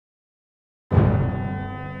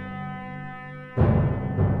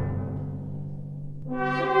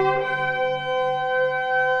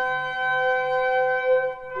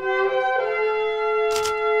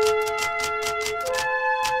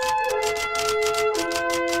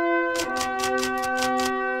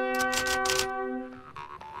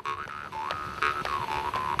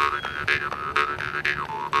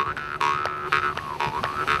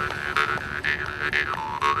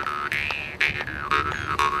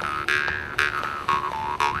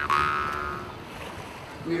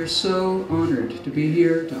We are so honored to be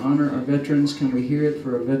here to honor our veterans. Can we hear it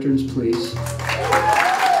for our veterans, please?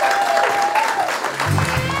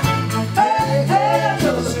 Hey, hey,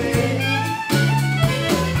 Josephine.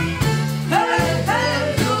 Hey,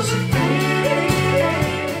 hey, Josephine.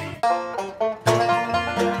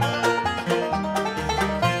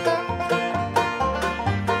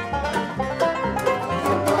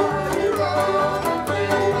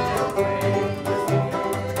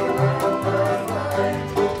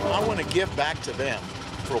 I want to give back to them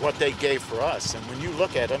for what they gave for us. And when you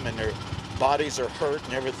look at them and their bodies are hurt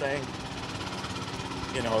and everything,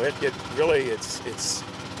 you know, it really, it's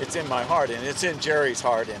in my heart, and it's in Jerry's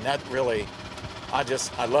heart, and that really, I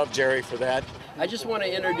love Jerry for that. I just want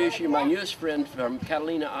to introduce you my newest friend from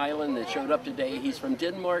Catalina Island that showed up today. He's from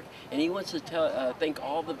Denmark, and he wants to thank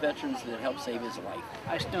all the veterans that helped save his life.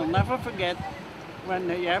 I still never forget when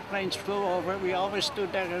the airplanes flew over, we always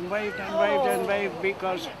stood there and waved and waved and waved,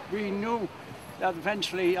 because we knew that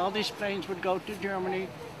eventually all these planes would go to Germany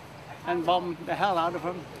and bomb the hell out of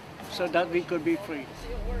them so that we could be free.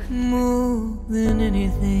 More than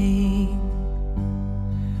anything,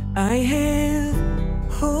 I have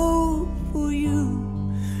hope for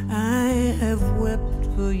you. I have wept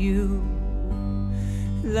for you,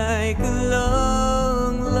 like a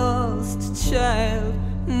long lost child,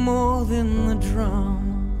 more than the drum.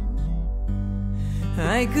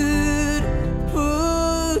 I could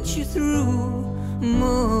put you through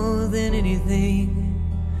more than anything.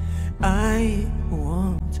 I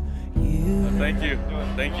want you. Thank you.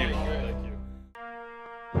 Thank you.